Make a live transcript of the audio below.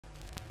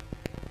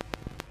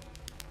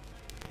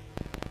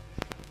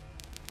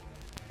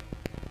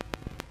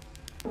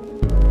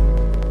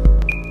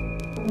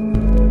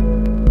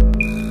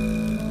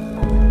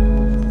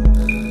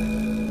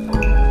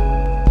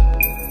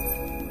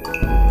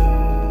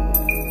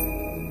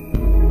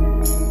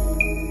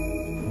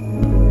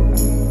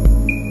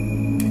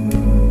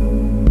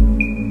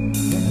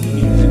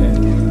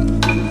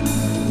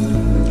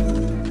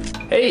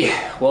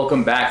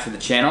Welcome back to the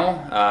channel,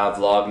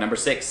 vlog number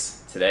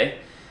 6 today.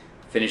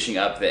 Finishing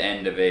up the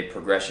end of a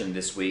progression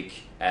this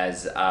week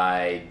as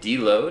I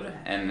deload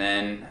and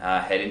then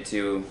head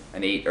into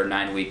an 8 or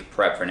 9 week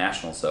prep for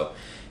nationals, so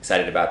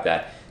excited about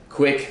that.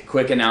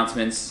 Quick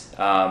announcements.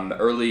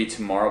 Early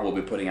tomorrow we'll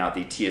be putting out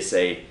the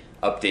TSA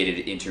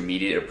updated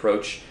intermediate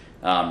approach.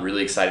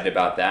 Really excited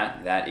about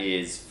that. That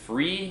is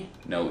free,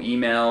 no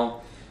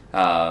email,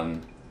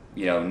 no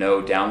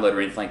download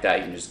or anything like that.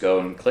 You can just go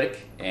and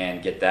click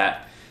and get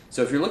that.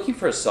 So if you're looking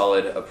for a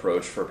solid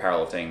approach for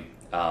powerlifting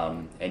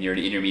and you're an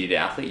intermediate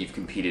athlete, you've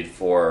competed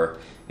for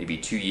maybe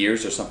 2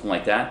 years or something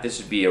like that, this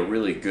would be a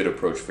really good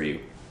approach for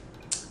you.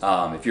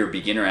 If you're a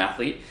beginner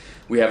athlete,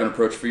 we have an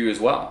approach for you as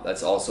well.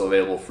 That's also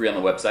available free on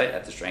the website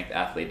at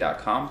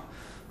thestrengthathlete.com.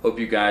 Hope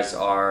you guys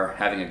are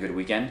having a good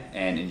weekend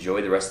and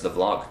enjoy the rest of the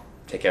vlog.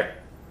 Take care.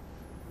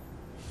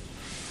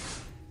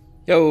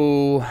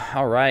 Yo,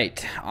 all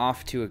right,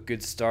 off to a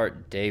good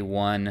start, day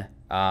 1.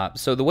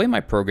 So the way my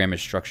program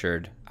is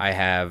structured, I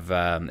have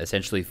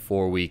essentially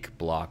 4-week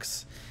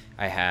blocks.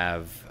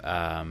 I've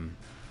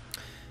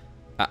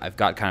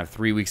got kind of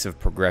 3 weeks of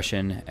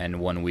progression and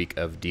 1 week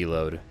of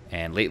deload.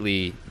 And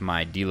lately,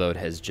 my deload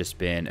has just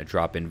been a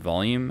drop in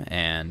volume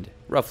and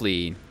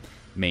roughly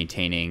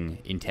maintaining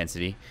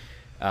intensity,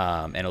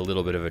 and a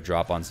little bit of a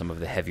drop on some of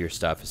the heavier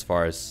stuff as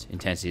far as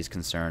intensity is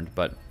concerned.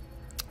 But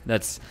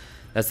that's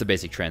the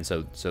basic trend.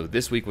 So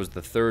this week was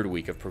the 3rd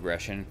week of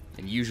progression,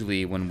 and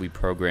usually when we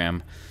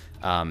program,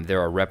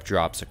 there are rep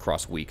drops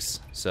across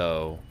weeks.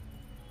 So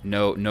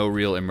no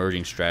real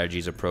emerging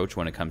strategies approach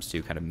when it comes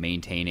to kind of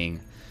maintaining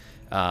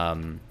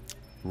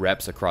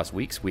reps across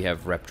weeks. We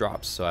have rep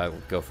drops. So I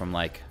will go from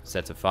like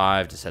sets of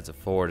 5 to sets of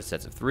 4 to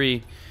sets of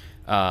 3,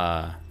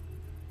 and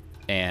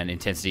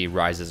intensity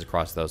rises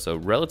across those. So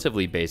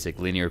relatively basic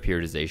linear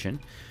periodization.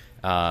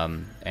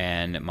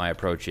 And my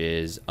approach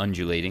is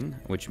undulating,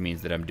 which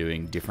means that I'm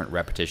doing different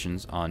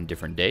repetitions on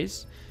different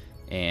days,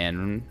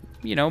 and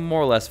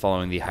more or less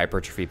following the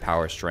hypertrophy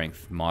power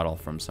strength model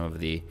from some of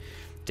the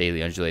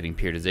daily undulating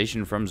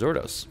periodization from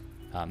Zordos.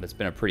 That's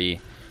been a pretty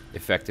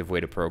effective way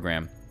to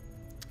program,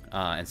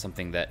 and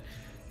something that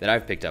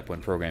I've picked up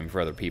when programming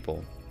for other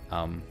people,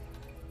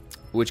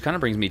 which kind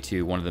of brings me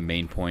to one of the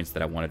main points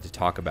that I wanted to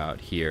talk about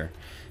here.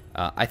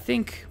 I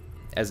think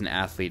as an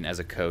athlete and as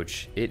a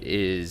coach, it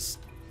is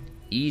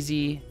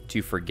easy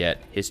to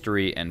forget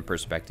history and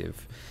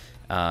perspective,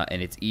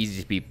 and it's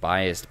easy to be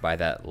biased by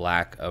that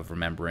lack of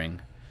remembering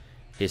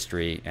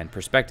history and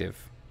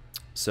perspective.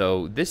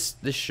 So this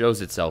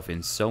shows itself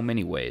in so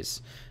many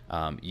ways.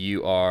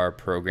 You are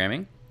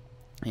programming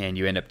and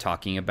you end up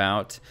talking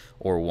about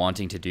or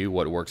wanting to do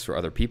what works for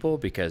other people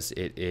because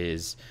it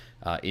is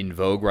in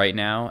vogue right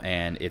now,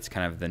 and it's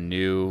kind of the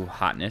new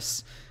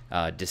hotness,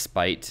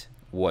 despite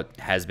what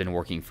has been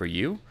working for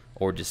you,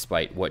 or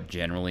despite what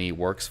generally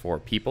works for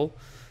people,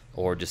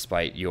 or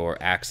despite your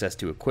access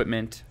to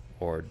equipment,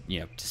 or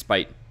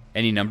despite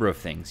any number of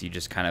things. You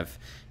just kind of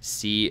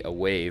see a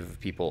wave of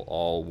people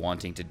all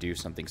wanting to do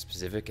something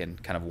specific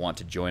and kind of want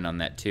to join on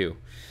that too.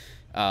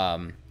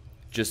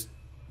 Just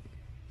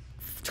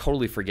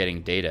totally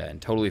forgetting data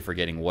and totally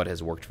forgetting what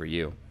has worked for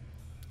you,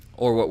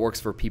 or what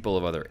works for people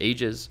of other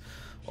ages,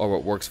 or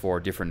what works for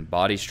different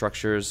body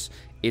structures.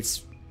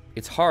 It's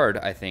hard,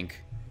 I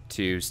think,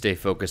 to stay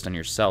focused on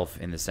yourself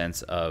in the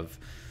sense of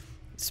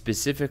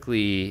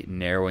specifically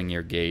narrowing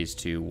your gaze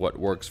to what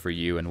works for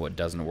you and what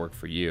doesn't work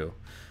for you.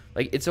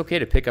 Like, it's okay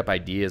to pick up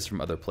ideas from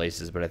other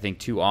places, but I think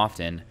too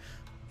often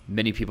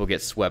many people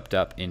get swept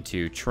up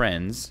into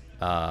trends,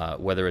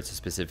 whether it's a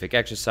specific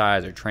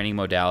exercise or training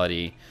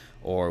modality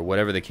or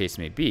whatever the case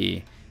may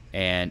be,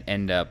 and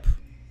end up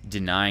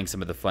denying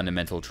some of the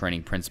fundamental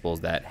training principles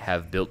that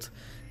have built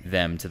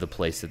them to the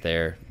place that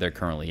they're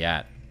currently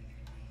at.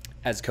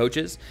 As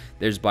coaches,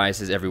 there's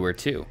biases everywhere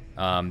too.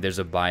 There's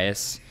a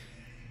bias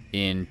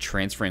in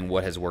transferring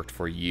what has worked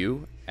for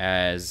you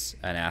as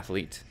an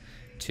athlete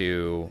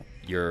to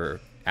your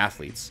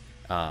athletes,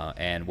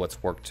 and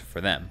what's worked for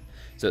them.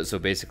 So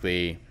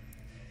basically,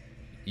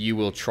 you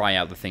will try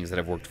out the things that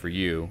have worked for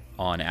you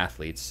on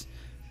athletes,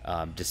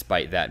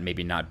 despite that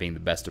maybe not being the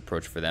best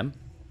approach for them,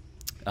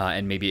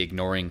 and maybe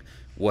ignoring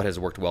what has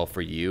worked well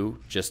for you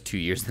just 2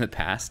 years in the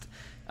past,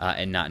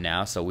 and not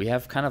now. So we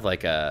have kind of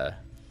like I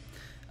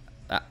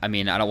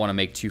don't want to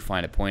make too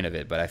fine a point of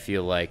it, but I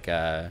feel like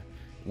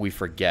we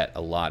forget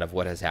a lot of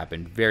what has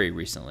happened very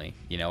recently,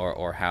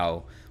 or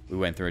how we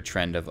went through a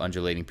trend of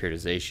undulating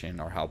periodization,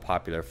 or how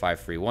popular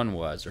 531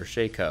 was, or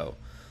Shaco,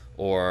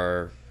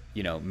 or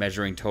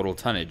measuring total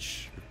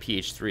tonnage,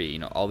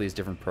 PH3, all these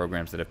different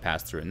programs that have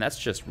passed through, and that's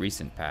just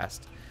recent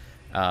past,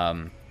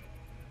 and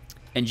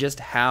just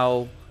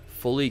how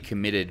fully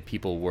committed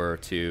people were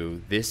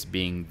to this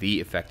being the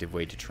effective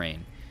way to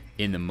train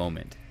in the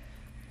moment.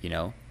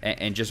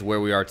 and just where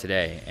we are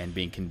today, and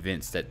being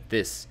convinced that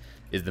this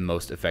is the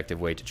most effective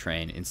way to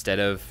train, instead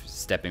of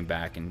stepping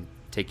back and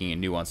taking a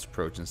nuanced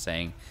approach and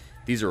saying,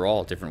 these are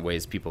all different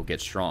ways people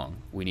get strong.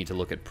 We need to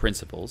look at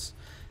principles.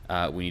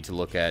 We need to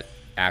look at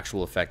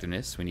actual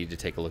effectiveness. We need to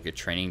take a look at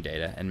training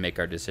data and make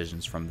our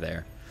decisions from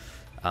there.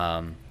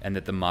 And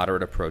that the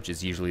moderate approach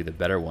is usually the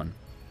better one.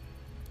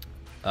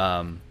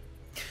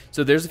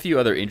 So there's a few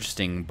other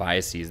interesting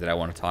biases that I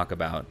want to talk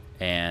about.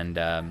 And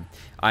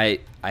I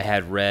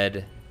had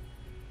read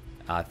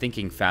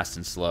Thinking Fast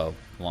and Slow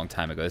a long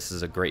time ago. This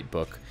is a great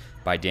book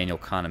by Daniel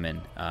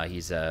Kahneman.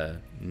 He's a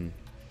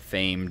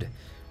famed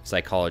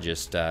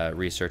psychologist,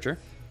 researcher,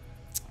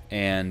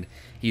 and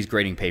he's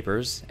grading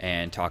papers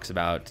and talks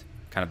about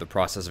kind of the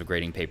process of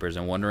grading papers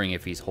and wondering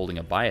if he's holding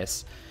a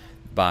bias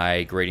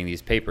by grading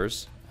these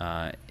papers,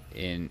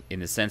 in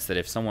the sense that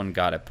if someone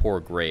got a poor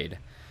grade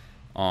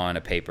on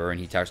a paper and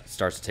he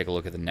starts to take a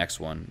look at the next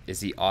one, is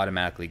he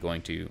automatically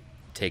going to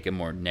take a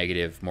more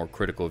negative, more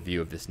critical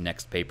view of this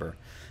next paper,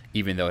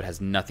 even though it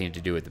has nothing to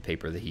do with the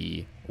paper that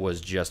he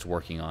was just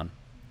working on?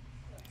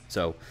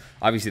 So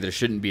obviously there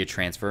shouldn't be a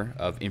transfer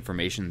of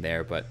information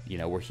there, but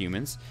we're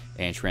humans,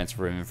 and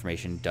transfer of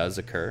information does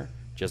occur.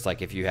 Just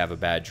like if you have a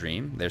bad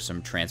dream, there's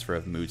some transfer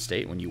of mood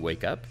state when you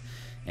wake up,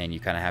 and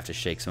you kind of have to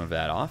shake some of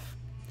that off.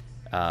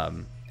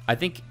 I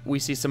think we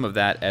see some of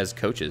that as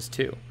coaches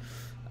too.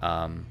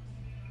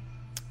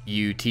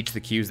 You teach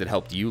the cues that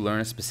helped you learn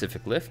a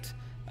specific lift,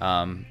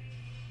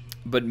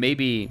 but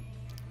maybe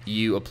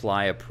you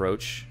apply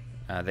approach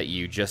that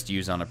you just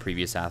use on a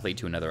previous athlete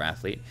to another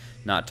athlete,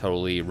 not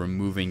totally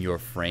removing your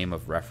frame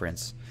of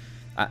reference.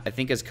 I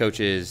think as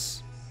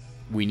coaches,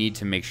 we need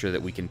to make sure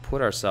that we can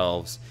put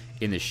ourselves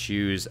in the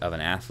shoes of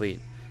an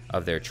athlete,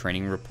 of their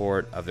training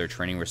report, of their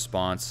training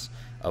response,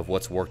 of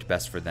what's worked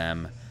best for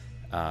them,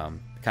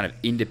 kind of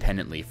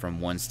independently from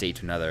one state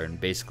to another,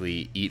 and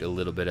basically eat a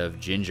little bit of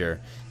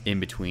ginger in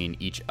between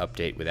each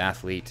update with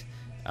athlete,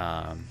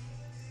 so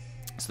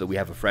that we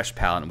have a fresh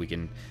palate and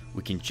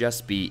we can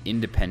just be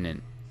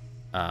independent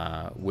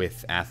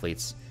with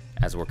athletes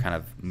as we're kind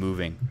of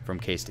moving from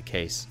case to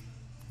case.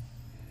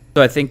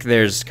 So I think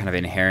there's kind of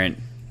inherent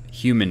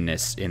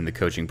humanness in the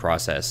coaching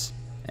process,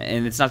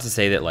 and it's not to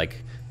say that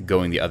like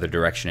going the other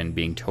direction and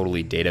being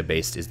totally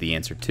data-based is the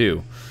answer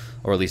too,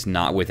 or at least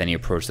not with any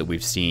approach that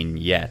we've seen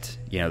yet.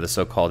 The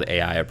so-called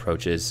AI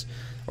approaches,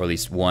 or at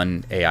least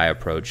one AI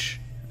approach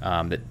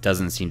that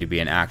doesn't seem to be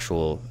an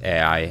actual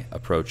AI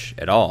approach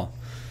at all.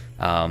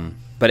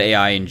 But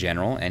AI in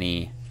general,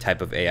 any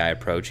type of AI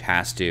approach,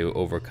 has to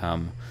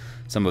overcome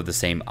some of the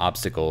same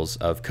obstacles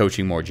of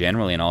coaching more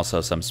generally, and also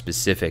some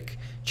specific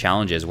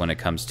challenges when it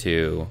comes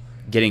to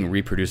getting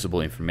reproducible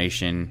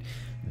information,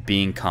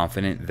 being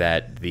confident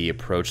that the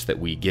approach that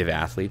we give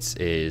athletes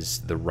is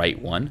the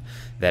right one,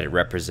 that it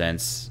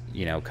represents,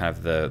 kind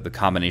of the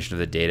combination of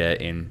the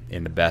data in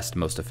the best,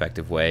 most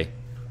effective way.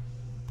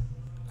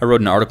 I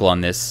wrote an article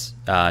on this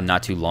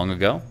not too long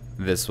ago.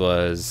 This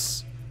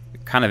was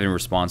kind of in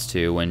response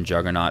to when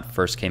Juggernaut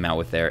first came out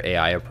with their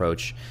AI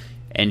approach,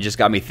 and just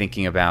got me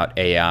thinking about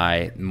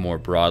AI more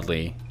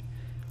broadly.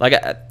 Like,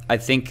 I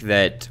think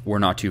that we're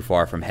not too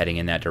far from heading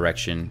in that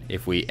direction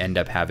if we end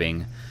up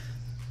having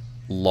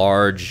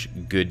large,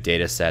 good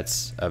data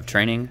sets of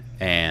training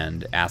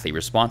and athlete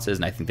responses,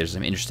 and I think there's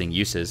some interesting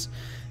uses.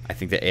 I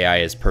think that AI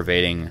is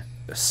pervading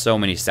so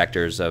many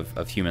sectors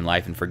of human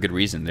life, and for good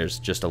reason. There's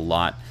just a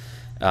lot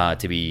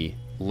to be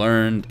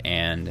learned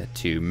and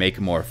to make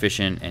more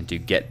efficient and to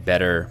get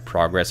better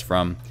progress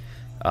from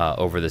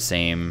over the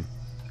same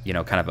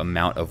kind of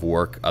amount of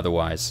work.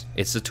 Otherwise,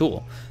 it's a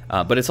tool,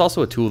 but it's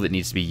also a tool that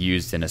needs to be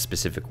used in a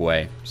specific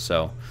way.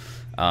 So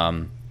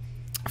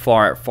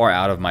far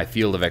out of my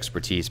field of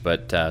expertise,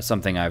 but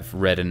something I've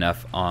read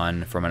enough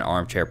on from an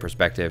armchair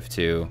perspective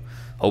to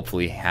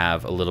hopefully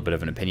have a little bit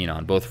of an opinion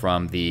on, both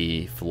from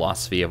the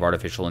philosophy of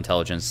artificial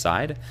intelligence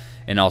side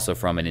and also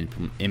from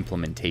an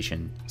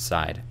implementation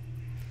side.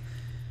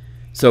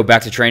 So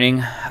back to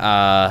training.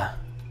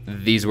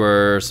 These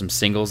were some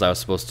singles. I was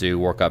supposed to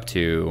work up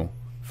to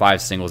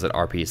 5 singles at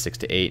RP 6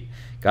 to 8.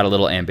 Got a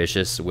little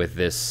ambitious with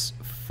this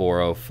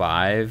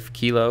 405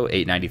 kilo,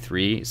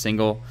 893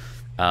 single.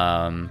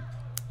 And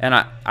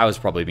I was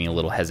probably being a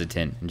little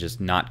hesitant and just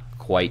not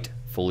quite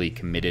fully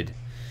committed.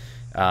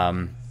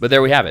 But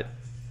there we have it.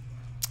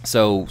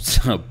 So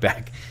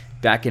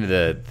back into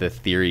the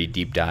theory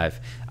deep dive.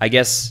 I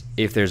guess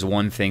if there's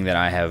one thing that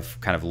I have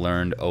kind of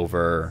learned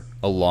over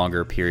a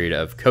longer period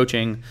of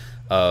coaching,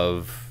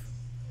 of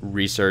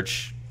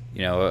research,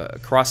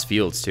 across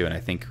fields too, and I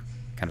think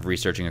kind of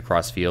researching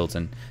across fields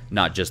and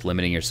not just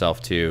limiting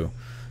yourself to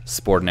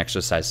sport and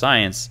exercise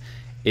science,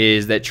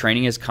 is that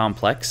training is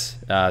complex,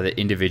 that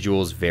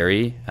individuals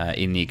vary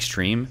in the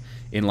extreme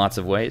in lots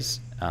of ways,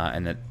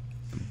 and that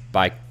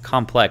by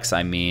complex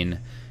I mean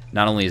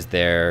not only is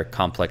there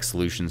complex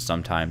solutions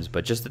sometimes,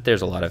 but just that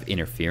there's a lot of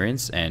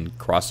interference and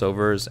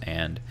crossovers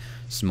and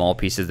small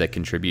pieces that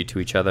contribute to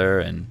each other.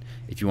 And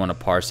if you want to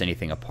parse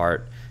anything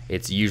apart,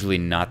 it's usually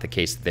not the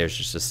case that there's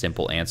just a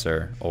simple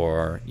answer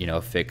or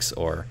a fix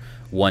or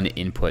one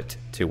input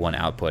to one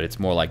output. It's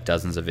more like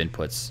dozens of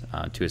inputs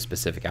to a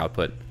specific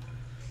output.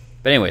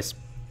 But anyways,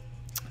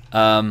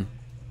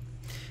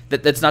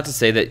 that's not to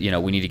say that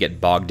we need to get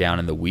bogged down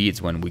in the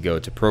weeds when we go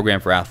to program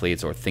for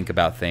athletes or think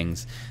about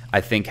things.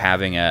 I think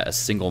having a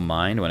single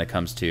mind when it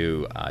comes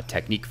to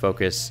technique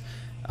focus,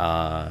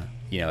 a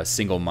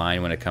single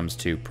mind when it comes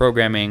to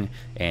programming,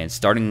 and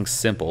starting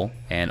simple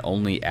and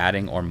only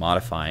adding or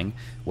modifying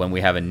when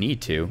we have a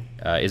need to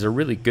is a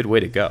really good way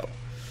to go.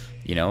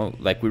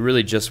 Like we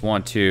really just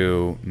want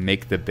to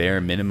make the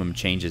bare minimum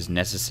changes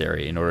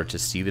necessary in order to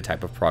see the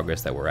type of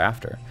progress that we're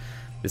after.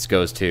 This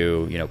goes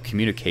to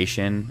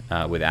communication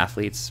with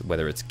athletes,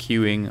 whether it's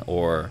cueing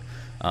or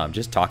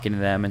just talking to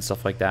them and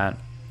stuff like that.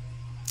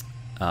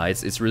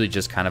 It's really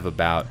just kind of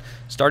about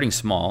starting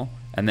small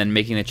and then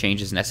making the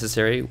changes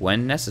necessary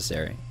when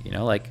necessary.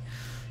 Like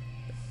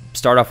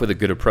start off with a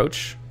good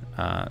approach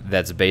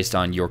that's based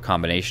on your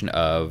combination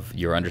of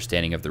your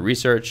understanding of the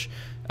research,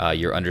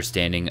 your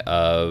understanding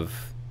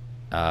of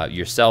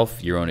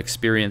yourself, your own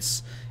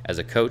experience as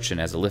a coach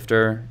and as a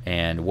lifter,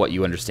 and what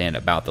you understand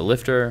about the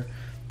lifter.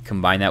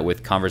 Combine that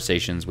with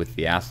conversations with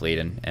the athlete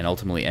and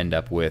ultimately end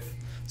up with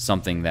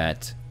something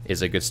that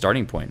is a good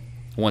starting point.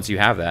 Once you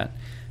have that,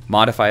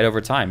 modify it over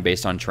time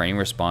based on training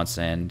response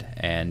and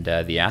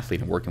the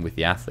athlete and working with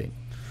the athlete.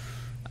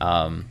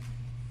 I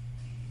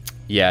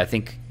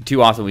think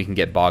too often we can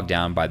get bogged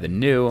down by the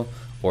new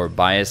or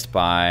biased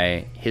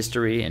by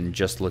history and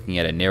just looking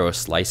at a narrow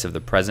slice of the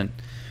present.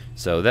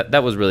 So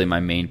that was really my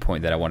main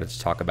point that I wanted to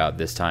talk about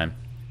this time.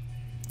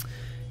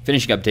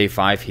 Finishing up day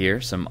 5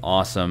 here, some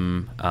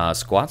awesome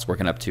squats,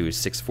 working up to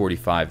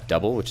 645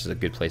 double, which is a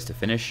good place to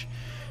finish.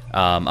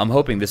 I'm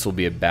hoping this will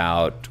be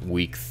about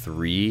week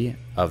 3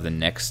 of the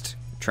next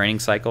training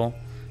cycle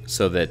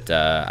so that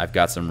I've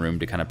got some room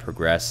to kind of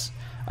progress.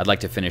 I'd like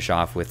to finish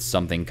off with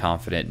something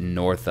confident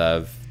north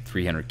of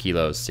 300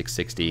 kilos,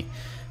 660,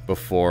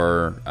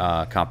 before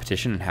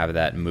competition and have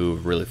that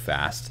move really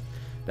fast.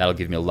 That'll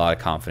give me a lot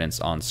of confidence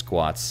on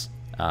squats,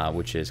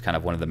 which is kind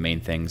of one of the main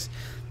things.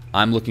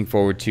 I'm looking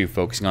forward to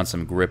focusing on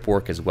some grip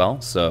work as well,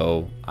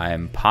 so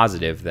I'm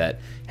positive that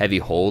heavy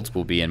holds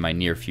will be in my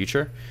near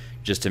future,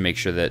 just to make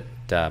sure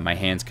that my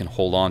hands can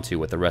hold on to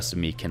what the rest of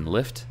me can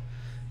lift.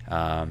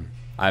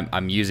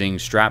 I'm using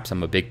straps.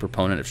 I'm a big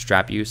proponent of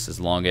strap use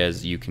as long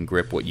as you can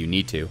grip what you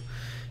need to.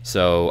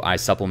 So I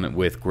supplement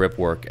with grip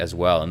work as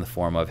well in the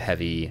form of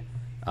heavy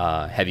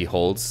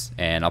holds,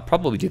 and I'll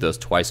probably do those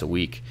twice a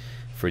week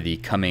for the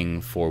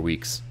coming 4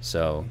 weeks.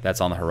 So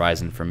that's on the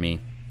horizon for me.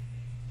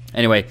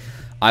 Anyway,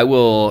 I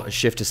will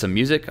shift to some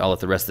music. I'll let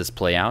the rest of this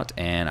play out,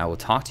 and I will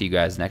talk to you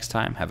guys next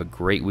time. Have a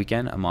great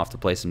weekend. I'm off to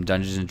play some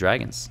Dungeons &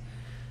 Dragons.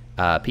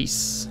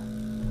 Peace.